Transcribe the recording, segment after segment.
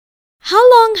How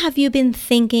long have you been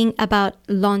thinking about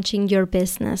launching your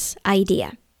business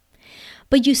idea,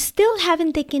 but you still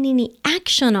haven't taken any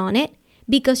action on it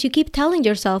because you keep telling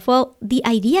yourself, well, the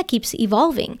idea keeps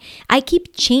evolving. I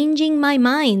keep changing my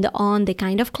mind on the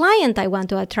kind of client I want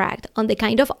to attract, on the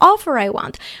kind of offer I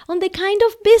want, on the kind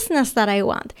of business that I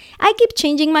want. I keep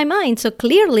changing my mind. So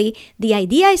clearly the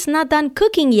idea is not done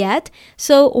cooking yet.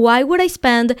 So why would I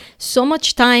spend so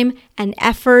much time and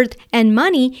effort and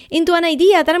money into an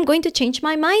idea that I'm going to change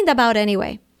my mind about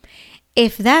anyway?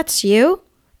 If that's you,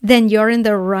 then you're in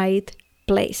the right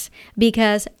place,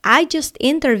 because I just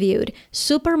interviewed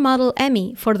Supermodel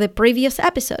Emme for the previous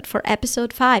episode, for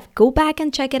episode 5. Go back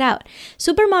and check it out.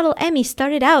 Supermodel Emme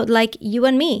started out like you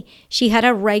and me. She had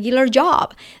a regular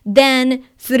job. Then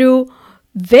through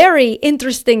very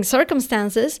interesting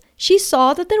circumstances, she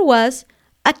saw that there was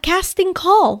a casting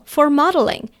call for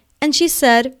modeling. And she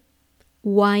said,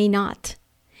 why not?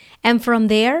 And from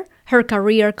there, her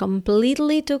career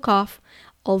completely took off.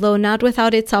 Although not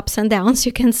without its ups and downs.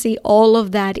 You can see all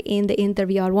of that in the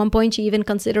interview. At one point, she even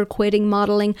considered quitting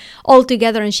modeling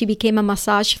altogether, and she became a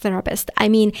massage therapist. I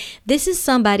mean, this is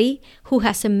somebody who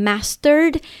has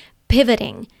mastered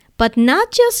pivoting, but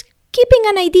not just keeping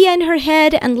an idea in her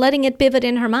head and letting it pivot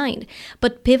in her mind,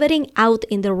 but pivoting out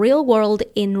in the real world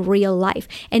in real life.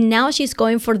 And now she's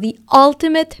going for the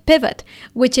ultimate pivot,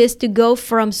 which is to go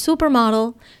from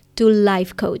supermodel to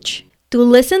life coach. To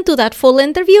listen to that full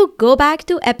interview, go back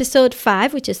to episode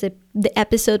 5, which is the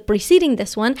episode preceding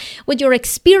this one. What you're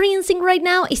experiencing right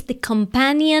now is the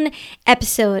companion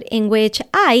episode in which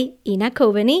I, Ina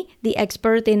Coveney, the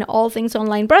expert in all things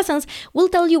online presence, will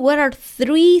tell you what are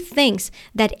 3 things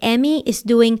that Emme is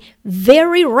doing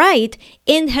very right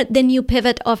in the new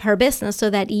pivot of her business so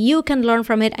that you can learn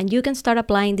from it and you can start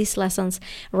applying these lessons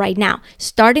right now.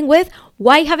 Starting with,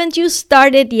 why haven't you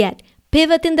started yet?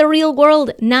 Pivot in the real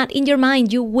world, not in your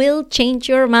mind. You will change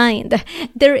your mind.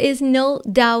 There is no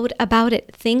doubt about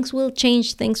it. Things will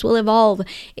change. Things will evolve.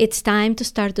 It's time to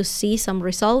start to see some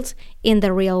results in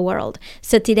the real world.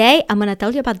 So today, I'm going to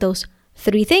tell you about those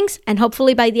 3 things. And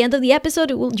hopefully by the end of the episode,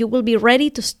 you will be ready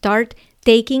to start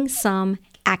taking some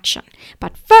action.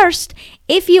 But first,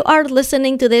 if you are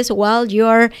listening to this while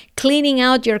you're cleaning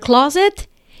out your closet,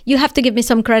 you have to give me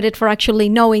some credit for actually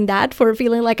knowing that, for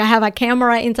feeling like I have a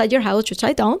camera inside your house, which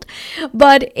I don't.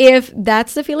 But if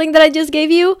that's the feeling that I just gave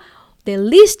you, the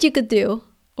least you could do,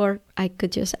 or I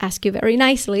could just ask you very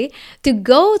nicely, to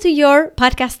go to your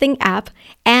podcasting app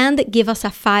and give us a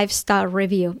 5-star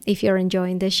review if you're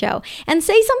enjoying the show. And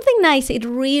say something nice. It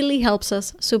really helps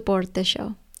us support the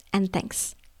show. And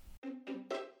thanks.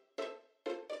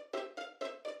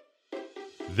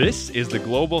 This is The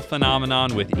Global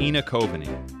Phenomenon with Ina Coveney,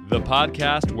 the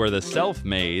podcast where the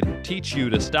self-made teach you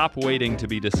to stop waiting to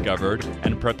be discovered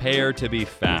and prepare to be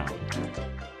found.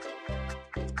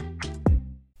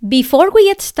 Before we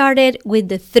get started with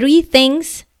the 3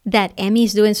 things that Emme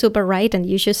is doing super right and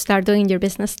you should start doing in your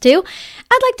business too,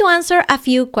 I'd like to answer a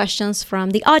few questions from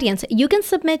the audience. You can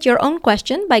submit your own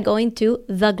question by going to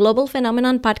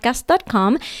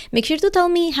theglobalphenomenonpodcast.com. Make sure to tell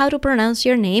me how to pronounce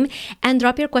your name and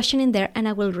drop your question in there and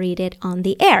I will read it on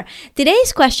the air.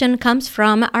 Today's question comes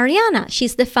from Ariana.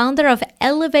 She's the founder of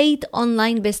Elevate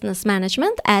Online Business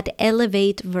Management at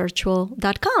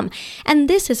elevatevirtual.com. And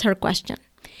this is her question.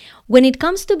 When it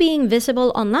comes to being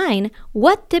visible online,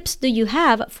 what tips do you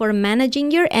have for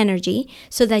managing your energy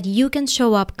so that you can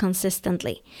show up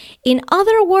consistently? In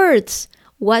other words,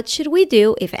 what should we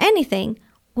do, if anything,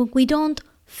 when we don't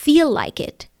feel like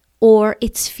it or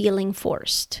it's feeling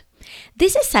forced?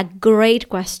 This is a great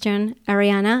question,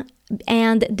 Ariana.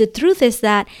 And the truth is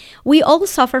that we all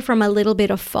suffer from a little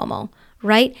bit of FOMO.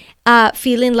 Right?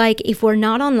 Feeling like if we're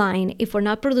not online, if we're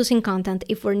not producing content,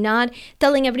 if we're not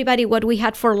telling everybody what we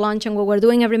had for lunch and what we're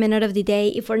doing every minute of the day,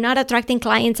 if we're not attracting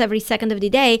clients every second of the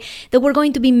day, that we're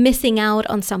going to be missing out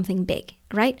on something big,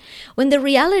 right? When the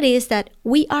reality is that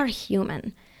we are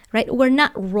human, right? We're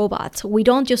not robots. We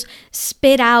don't just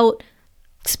spit out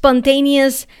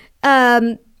spontaneous,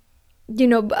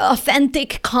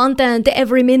 authentic content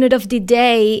every minute of the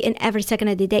day and every second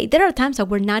of the day. There are times that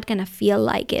we're not going to feel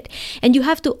like it. And you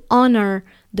have to honor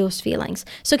those feelings.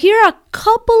 So here are a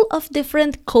couple of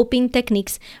different coping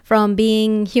techniques from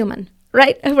being human,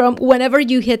 right? From whenever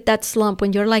you hit that slump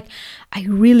when you're like, I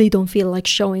really don't feel like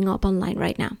showing up online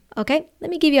right now. Okay? Let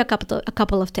me give you a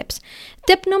couple of tips.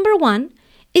 Tip number 1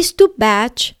 is to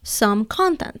batch some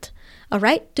content. all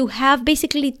right, to have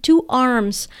basically two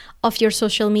arms of your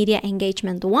social media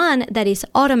engagement. One that is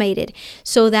automated,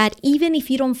 so that even if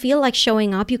you don't feel like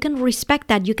showing up, you can respect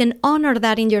that. You can honor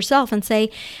that in yourself and say,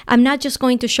 I'm not just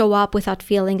going to show up without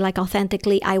feeling like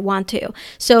authentically I want to.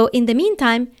 So in the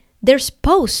meantime, there's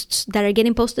posts that are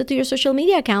getting posted to your social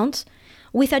media accounts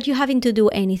without you having to do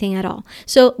anything at all.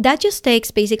 So that just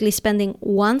takes basically spending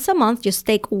once a month, just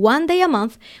take one day a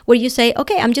month where you say,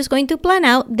 okay, I'm just going to plan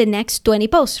out the next 20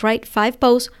 posts, right? 5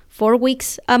 posts, 4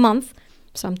 weeks a month.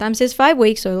 Sometimes it's 5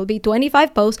 weeks, so it'll be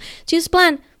 25 posts. Just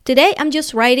plan, today I'm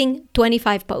just writing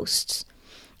 25 posts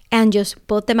and just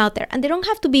put them out there. And they don't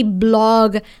have to be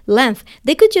blog length.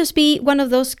 They could just be one of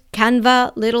those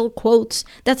Canva little quotes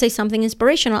that say something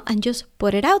inspirational and just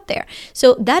put it out there.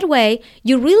 So that way,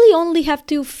 you really only have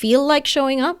to feel like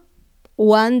showing up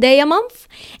one day a month.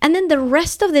 And then the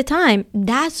rest of the time,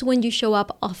 that's when you show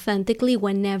up authentically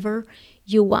whenever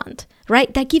you want,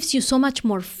 right? That gives you so much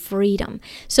more freedom.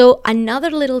 So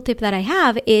another little tip that I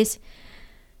have is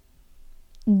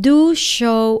do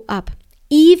show up.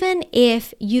 Even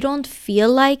if you don't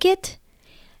feel like it,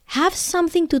 have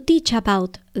something to teach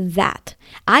about that.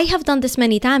 I have done this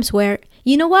many times where,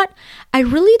 you know what? I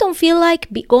really don't feel like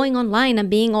going online and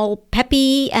being all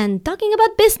peppy and talking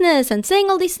about business and saying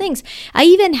all these things. I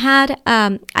even had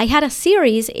a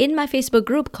series in my Facebook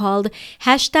group called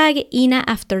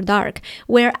 #InaAfterDark,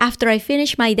 where after I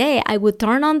finished my day, I would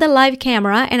turn on the live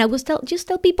camera and I would just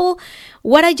tell people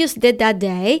what I just did that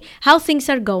day, how things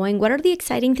are going, what are the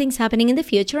exciting things happening in the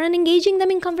future, and engaging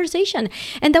them in conversation.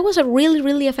 And that was a really,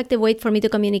 really effective way for me to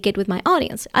communicate with my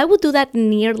audience. I would do that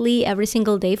nearly every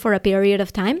single day for a period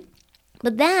of time.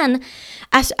 But then,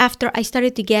 after I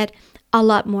started to get a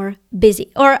lot more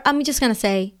busy, or I'm just going to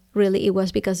say, really, it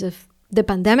was because of the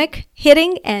pandemic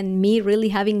hitting and me really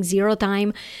having zero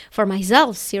time for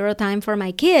myself, zero time for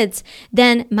my kids,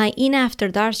 then my Ina After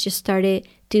Darks just started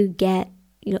to get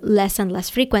less and less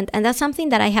frequent. And that's something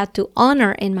that I had to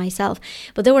honor in myself.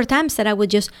 But there were times that I would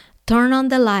just turn on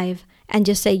the live and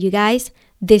just say, you guys,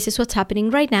 this is what's happening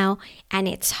right now, and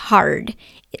it's hard.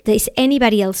 Is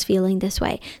anybody else feeling this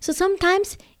way? So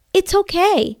sometimes it's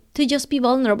okay to just be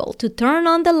vulnerable, to turn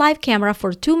on the live camera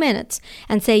for 2 minutes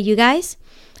and say, you guys,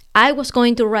 I was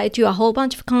going to write you a whole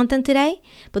bunch of content today,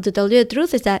 but to tell you the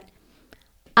truth is that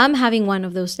I'm having one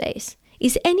of those days.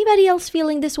 Is anybody else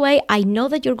feeling this way? I know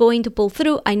that you're going to pull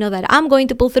through. I know that I'm going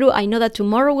to pull through. I know that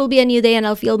tomorrow will be a new day and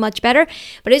I'll feel much better.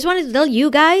 But I just wanted to tell you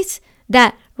guys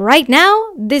that right now,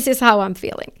 this is how I'm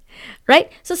feeling,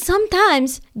 right? So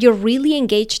sometimes your really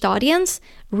engaged audience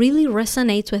really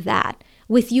resonates with that,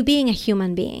 with you being a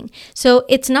human being. So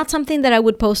it's not something that I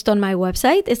would post on my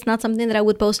website. It's not something that I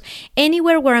would post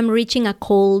anywhere where I'm reaching a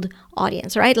cold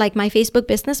audience, right? Like my Facebook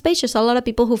business page, there's a lot of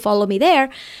people who follow me there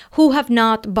who have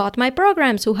not bought my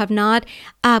programs, who have not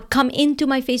come into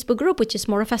my Facebook group, which is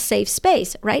more of a safe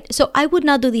space, right? So I would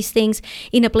not do these things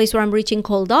in a place where I'm reaching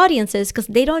cold audiences because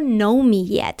they don't know me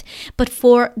yet. But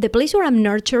for the place where I'm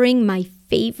nurturing my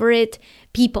favorite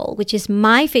people, which is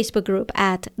my Facebook group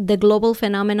at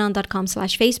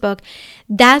theglobalphenomenon.com/Facebook,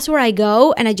 that's where I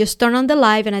go and I just turn on the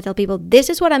live and I tell people, this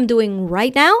is what I'm doing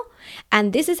right now.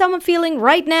 And this is how I'm feeling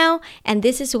right now. And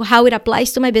this is how it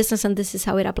applies to my business. And this is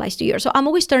how it applies to yours. So I'm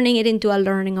always turning it into a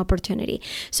learning opportunity.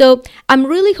 So I'm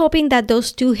really hoping that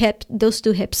those two tips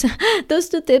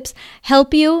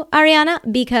help you, Ariana,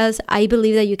 because I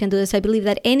believe that you can do this. I believe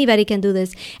that anybody can do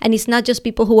this. And it's not just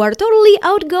people who are totally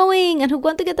outgoing and who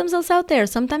want to get themselves out there.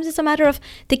 Sometimes it's a matter of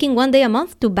taking one day a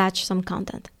month to batch some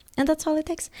content. And that's all it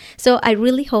takes. So I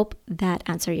really hope that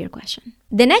answered your question.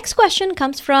 The next question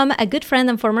comes from a good friend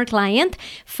and former client,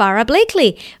 Farah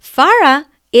Blakely. Farah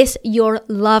is your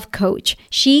love coach.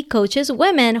 She coaches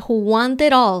women who want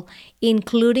it all,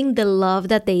 including the love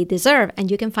that they deserve.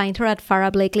 And you can find her at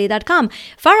farahblakely.com.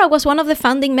 Farah was one of the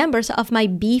founding members of my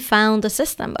Be Found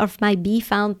system, of my Be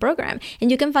Found program. And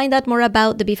you can find out more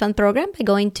about the Be Found program by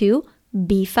going to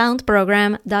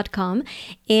befoundprogram.com.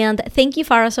 And thank you,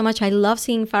 Farah, so much. I love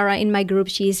seeing Farah in my group.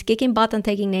 She's kicking butt and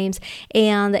taking names.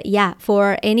 And yeah,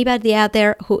 for anybody out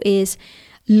there who is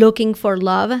looking for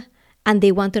love and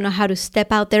they want to know how to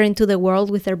step out there into the world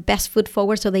with their best foot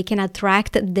forward so they can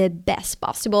attract the best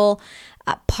possible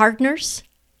partners,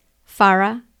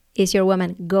 Farah is your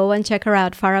woman. Go and check her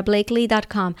out,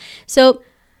 farahblakely.com. So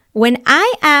when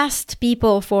I asked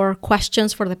people for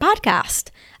questions for the podcast,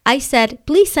 I said,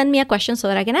 please send me a question so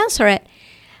that I can answer it.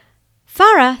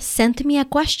 Farah sent me a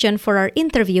question for our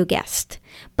interview guest,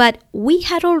 but we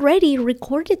had already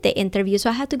recorded the interview. So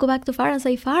I had to go back to Farah and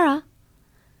say, Farah,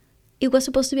 it was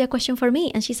supposed to be a question for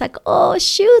me. And she's like, oh,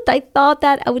 shoot, I thought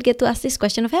that I would get to ask this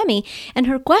question of Emme. And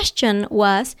her question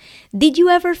was, did you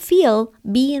ever feel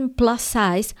being plus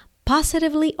size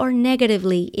positively or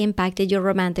negatively impacted your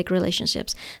romantic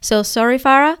relationships? So sorry,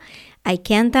 Farah, I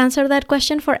can't answer that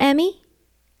question for Emme,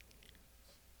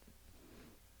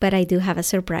 but I do have a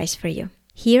surprise for you.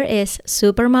 Here is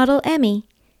Supermodel Emme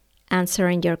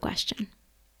answering your question.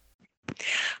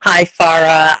 Hi,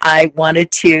 Farah. I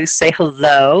wanted to say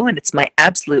hello, and it's my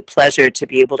absolute pleasure to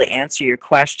be able to answer your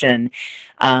question.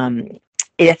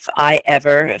 If I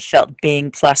ever felt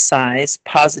being plus size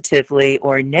positively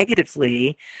or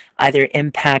negatively either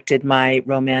impacted my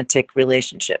romantic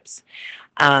relationships.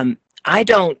 I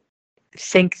don't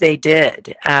think they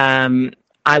did.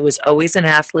 I was always an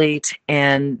athlete,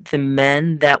 and the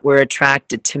men that were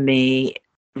attracted to me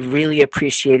really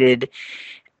appreciated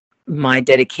my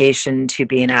dedication to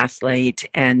be an athlete.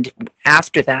 And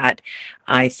after that,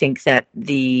 I think that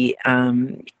the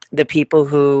people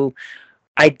who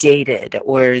I dated,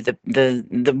 or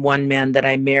the one man that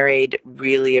I married,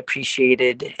 really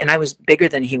appreciated, and I was bigger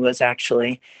than he was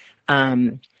actually.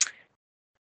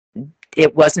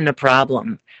 It wasn't a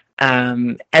problem.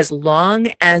 As long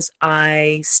as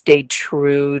I stayed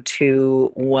true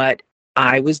to what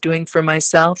I was doing for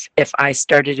myself, if I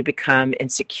started to become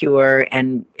insecure,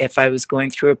 and if I was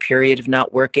going through a period of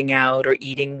not working out or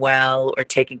eating well or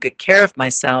taking good care of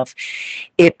myself,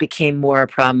 it became more a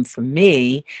problem for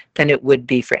me than it would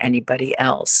be for anybody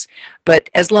else. But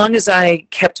as long as I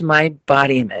kept my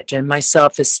body image and my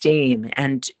self-esteem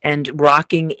and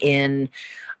rocking in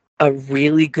a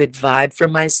really good vibe for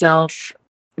myself,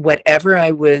 whatever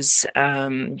I was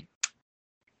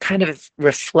kind of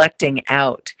reflecting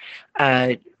out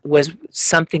was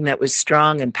something that was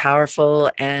strong and powerful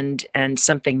and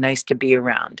something nice to be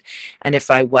around. And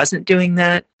if I wasn't doing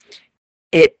that,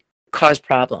 it caused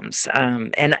problems.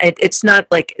 And it's not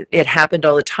like it happened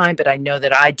all the time, but I know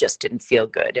that I just didn't feel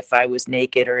good if I was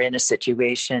naked or in a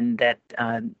situation that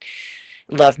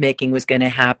lovemaking was going to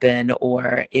happen,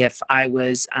 or if I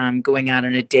was going out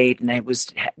on a date and I was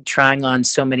trying on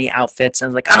so many outfits and I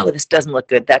was like, oh, this doesn't look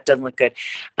good, that doesn't look good.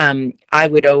 I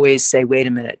would always say, wait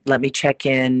a minute, let me check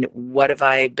in. What have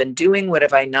I been doing? What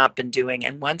have I not been doing?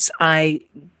 And once I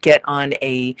get on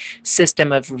a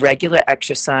system of regular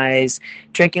exercise,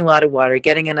 drinking a lot of water,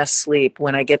 getting enough sleep,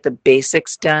 when I get the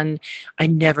basics done, I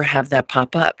never have that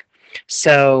pop up.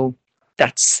 So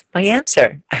that's my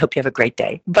answer. I hope you have a great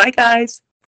day. Bye, guys.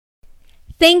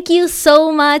 Thank you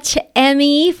so much,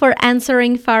 Emme, for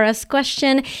answering Farah's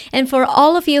question. And for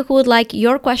all of you who would like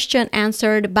your question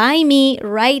answered by me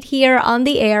right here on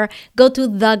the air, go to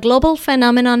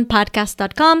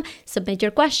theglobalphenomenonpodcast.com, submit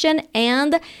your question,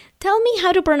 and tell me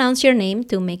how to pronounce your name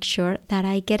to make sure that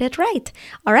I get it right.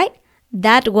 All right?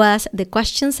 That was the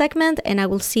question segment, and I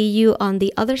will see you on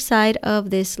the other side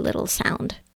of this little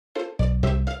sound.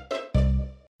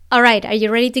 All right, are you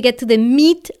ready to get to the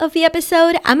meat of the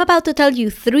episode? I'm about to tell you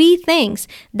 3 things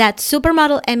that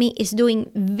Supermodel Emme is doing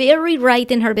very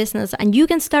right in her business, and you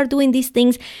can start doing these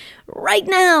things right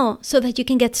now so that you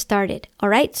can get started. All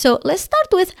right, so let's start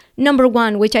with number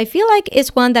 1, which I feel like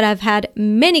is one that I've had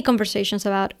many conversations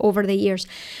about over the years,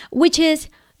 which is,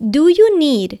 do you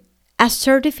need a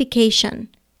certification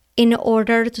in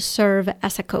order to serve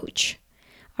as a coach?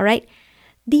 All right,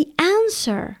 the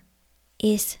answer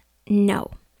is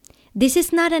no. This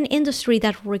is not an industry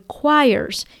that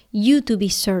requires you to be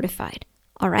certified,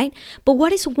 all right? But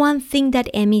what is one thing that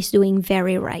Emme is doing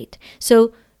very right?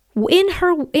 So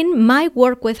in my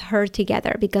work with her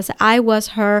together, because I was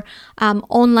her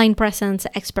online presence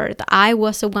expert, I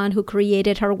was the one who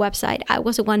created her website, I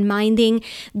was the one minding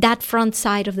that front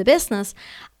side of the business,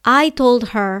 I told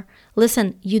her,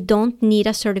 listen, you don't need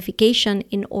a certification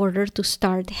in order to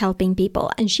start helping people.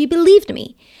 And she believed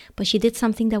me, but she did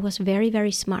something that was very,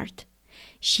 very smart.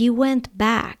 She went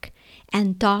back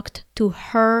and talked to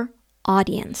her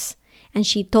audience, and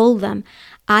she told them,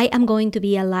 I am going to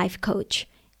be a life coach.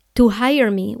 To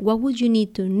hire me, what would you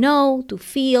need to know, to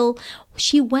feel?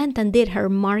 She went and did her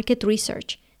market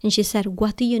research, and she said,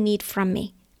 what do you need from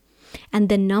me? And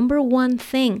the number one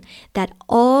thing that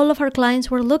all of her clients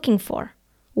were looking for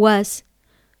was,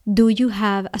 do you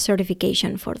have a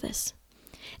certification for this?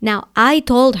 Now, I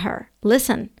told her,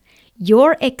 listen,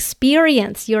 your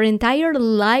experience, your entire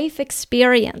life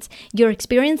experience, your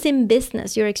experience in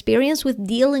business, your experience with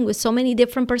dealing with so many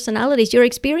different personalities, your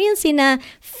experience in a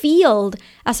field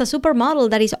as a supermodel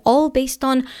that is all based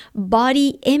on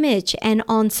body image and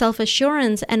on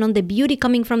self-assurance and on the beauty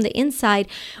coming from the inside,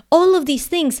 all of these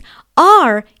things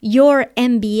are your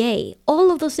MBA.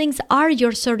 All of those things are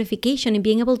your certification in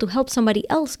being able to help somebody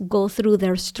else go through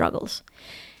their struggles.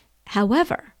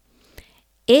 However,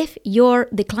 if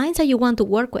the clients that you want to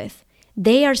work with,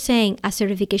 they are saying a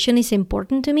certification is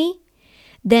important to me,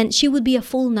 then she would be a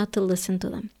fool not to listen to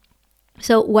them.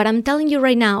 So what I'm telling you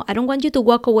right now, I don't want you to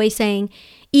walk away saying,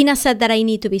 Ina said that I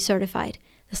need to be certified.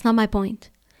 That's not my point.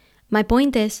 My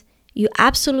point is, you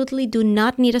absolutely do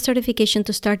not need a certification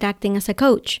to start acting as a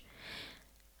coach.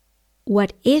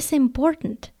 What is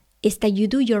important is that you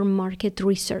do your market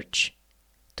research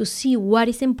to see what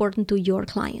is important to your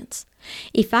clients.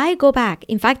 If I go back,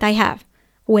 in fact, I have.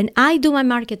 When I do my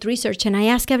market research and I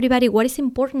ask everybody what is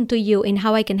important to you and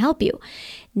how I can help you,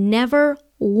 never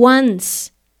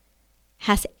once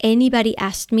has anybody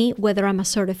asked me whether I'm a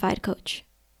certified coach.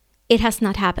 It has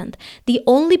not happened. The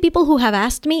only people who have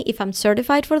asked me if I'm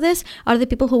certified for this are the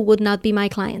people who would not be my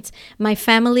clients. My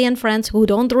family and friends who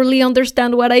don't really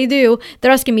understand what I do,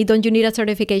 they're asking me, don't you need a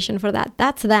certification for that?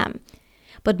 That's them.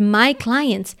 But my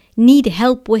clients need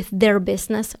help with their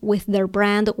business, with their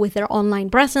brand, with their online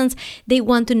presence. They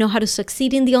want to know how to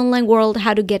succeed in the online world,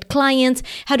 how to get clients,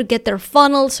 how to get their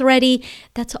funnels ready.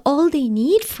 That's all they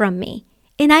need from me.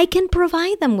 And I can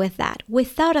provide them with that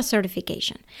without a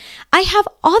certification. I have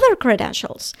other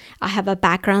credentials. I have a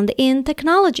background in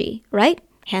technology, right?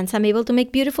 Hence, I'm able to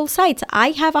make beautiful sites.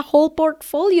 I have a whole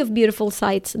portfolio of beautiful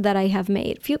sites that I have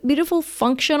made. Beautiful,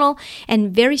 functional,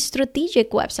 and very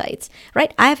strategic websites,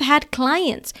 right? I've had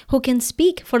clients who can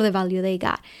speak for the value they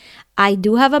got. I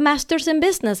do have a master's in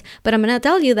business, but I'm going to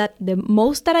tell you that the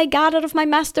most that I got out of my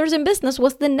master's in business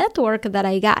was the network that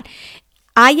I got.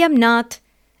 I am not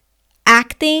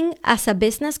acting as a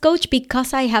business coach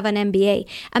because I have an MBA.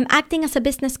 I'm acting as a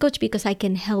business coach because I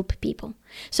can help people.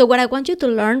 So what I want you to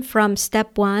learn from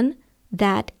step 1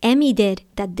 that Emme did,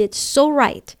 that did so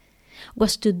right,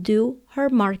 was to do her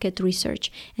market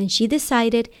research. And she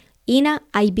decided, Ina,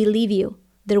 I believe you.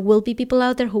 There will be people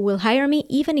out there who will hire me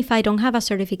even if I don't have a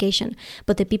certification.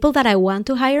 But the people that I want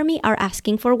to hire me are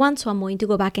asking for one, so I'm going to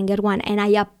go back and get one. And I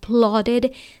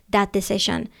applauded that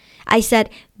decision. I said,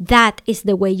 that is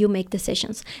the way you make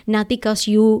decisions. Not because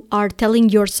you are telling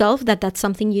yourself that that's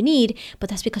something you need, but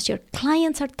that's because your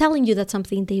clients are telling you that's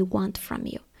something they want from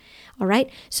you. All right?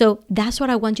 So that's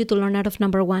what I want you to learn out of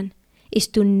number 1, is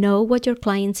to know what your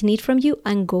clients need from you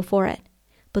and go for it.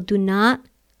 But do not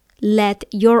let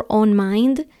your own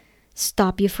mind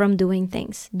stop you from doing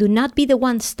things. Do not be the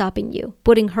one stopping you,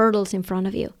 putting hurdles in front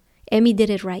of you. Emme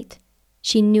did it right.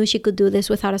 She knew she could do this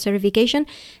without a certification,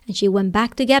 and she went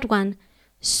back to get one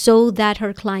so that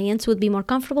her clients would be more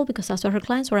comfortable because that's what her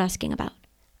clients were asking about.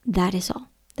 That is all.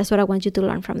 That's what I want you to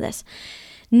learn from this.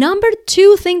 Number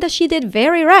 2 thing that she did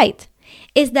very right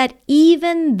is that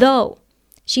even though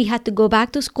she had to go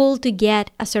back to school to get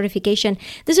a certification,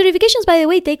 the certifications, by the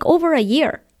way, take over a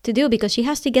year to do because she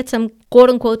has to get some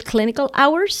quote-unquote clinical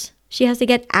hours. She has to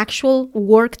get actual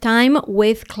work time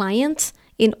with clients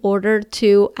in order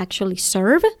to actually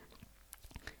serve.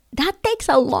 That takes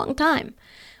a long time.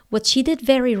 What she did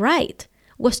very right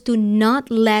was to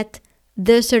not let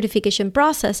the certification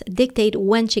process dictate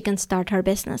when she can start her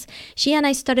business. She and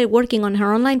I started working on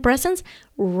her online presence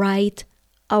right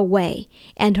away.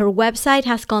 And her website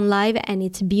has gone live and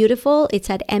it's beautiful. It's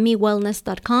at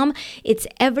emmewellness.com. It's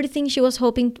everything she was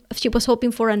hoping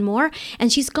for and more.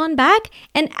 And she's gone back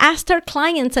and asked her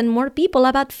clients and more people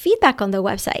about feedback on the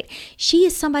website. She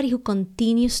is somebody who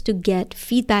continues to get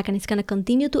feedback and it's going to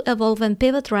continue to evolve and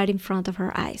pivot right in front of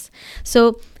her eyes.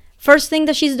 So first thing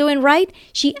that she's doing right,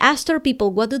 she asked her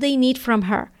people, what do they need from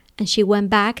her? And she went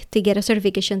back to get a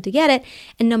certification to get it.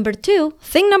 And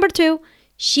thing number two,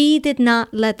 she did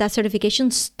not let that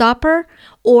certification stop her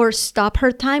or stop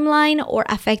her timeline or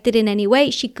affect it in any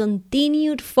way. She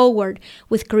continued forward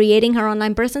with creating her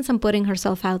online presence and putting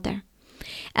herself out there.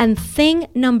 And thing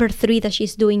number 3 that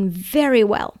she's doing very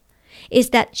well is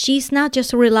that she's not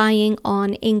just relying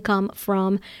on income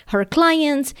from her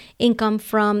clients, income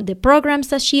from the programs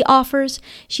that she offers.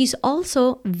 She's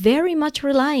also very much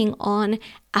relying on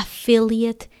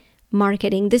affiliate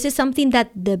marketing. This is something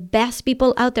that the best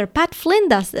people out there, Pat Flynn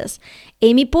does this,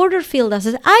 Amy Porterfield does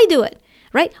this, I do it,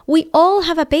 right? We all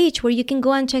have a page where you can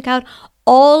go and check out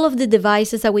all of the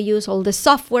devices that we use, all the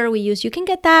software we use. You can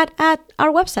get that at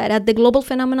our website at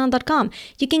theglobalphenomenon.com.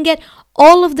 You can get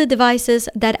all of the devices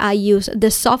that I use,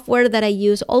 the software that I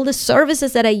use, all the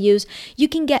services that I use. You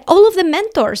can get all of the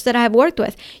mentors that I have worked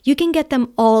with. You can get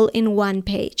them all in one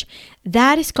page.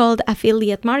 That is called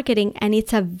affiliate marketing, and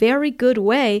it's a very good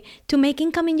way to make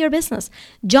income in your business.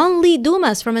 John Lee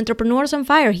Dumas from Entrepreneurs on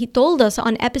Fire, he told us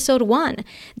on episode 1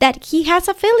 that he has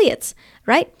affiliates,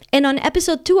 right? And on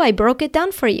episode 2, I broke it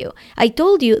down for you. I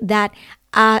told you that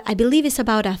I believe it's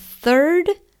about a third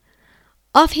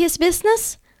of his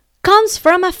business comes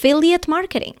from affiliate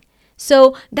marketing.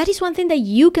 So that is one thing that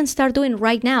you can start doing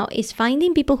right now, is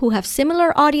finding people who have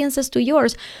similar audiences to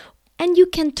yours, and you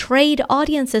can trade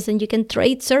audiences and you can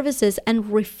trade services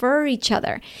and refer each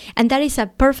other. And that is a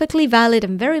perfectly valid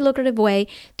and very lucrative way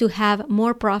to have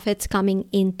more profits coming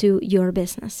into your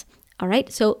business. All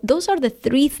right, so those are the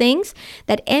 3 things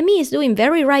that Emme is doing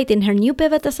very right in her new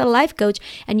pivot as a life coach,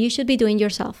 and you should be doing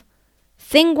yourself.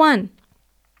 Thing 1,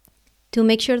 to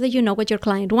make sure that you know what your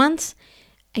client wants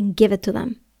and give it to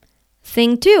them.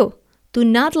 Thing 2, do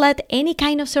not let any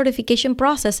kind of certification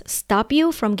process stop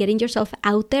you from getting yourself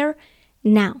out there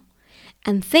now.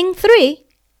 And thing 3,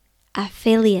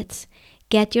 affiliates.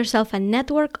 Get yourself a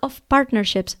network of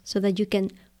partnerships so that you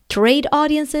can trade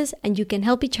audiences and you can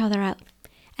help each other out.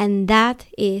 And that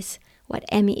is what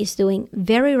Emme is doing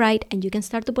very right, and you can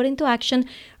start to put into action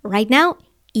right now,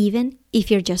 even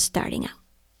if you're just starting out.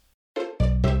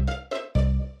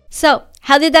 So,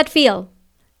 how did that feel?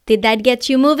 Did that get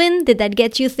you moving? Did that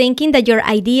get you thinking that your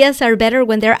ideas are better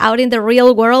when they're out in the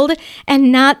real world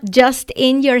and not just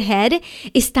in your head?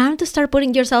 It's time to start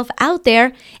putting yourself out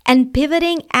there and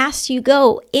pivoting as you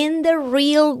go in the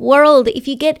real world. If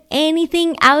you get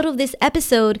anything out of this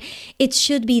episode, it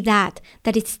should be that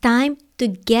it's time to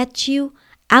get you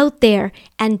out there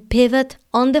and pivot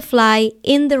on the fly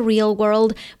in the real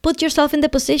world. Put yourself in the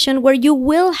position where you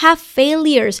will have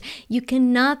failures. You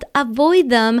cannot avoid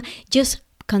them. Just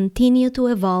continue to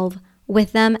evolve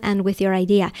with them and with your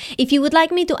idea. If you would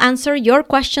like me to answer your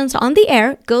questions on the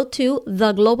air, go to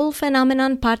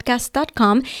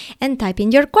theglobalphenomenonpodcast.com and type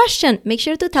in your question. Make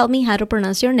sure to tell me how to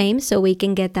pronounce your name so we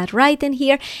can get that right in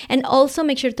here. And also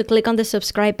make sure to click on the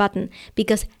subscribe button,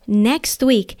 because next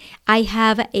week I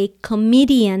have a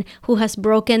comedian who has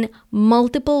broken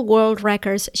multiple world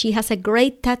records. She has a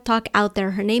great TED Talk out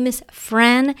there. Her name is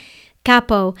Fran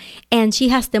Capo, and she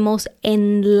has the most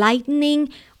enlightening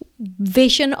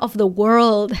vision of the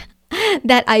world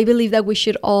that I believe that we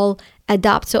should all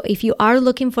adopt. So if you are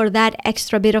looking for that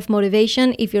extra bit of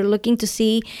motivation, if you're looking to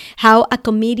see how a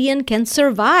comedian can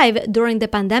survive during the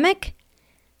pandemic,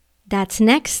 that's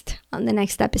next on the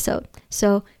next episode.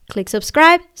 So click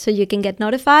subscribe so you can get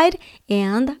notified,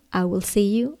 and I will see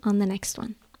you on the next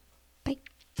one. Bye.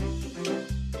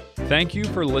 Thank you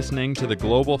for listening to The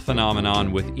Global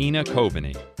Phenomenon with Ina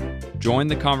Coveney. Join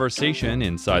the conversation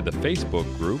inside the Facebook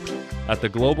group at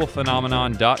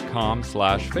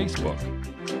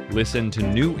theglobalphenomenon.com/Facebook. Listen to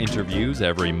new interviews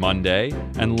every Monday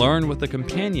and learn with a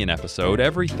companion episode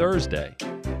every Thursday.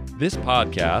 This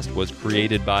podcast was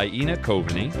created by Ina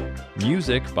Coveney,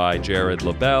 music by Jared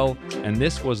LaBelle, and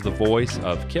this was the voice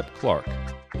of Kip Clark.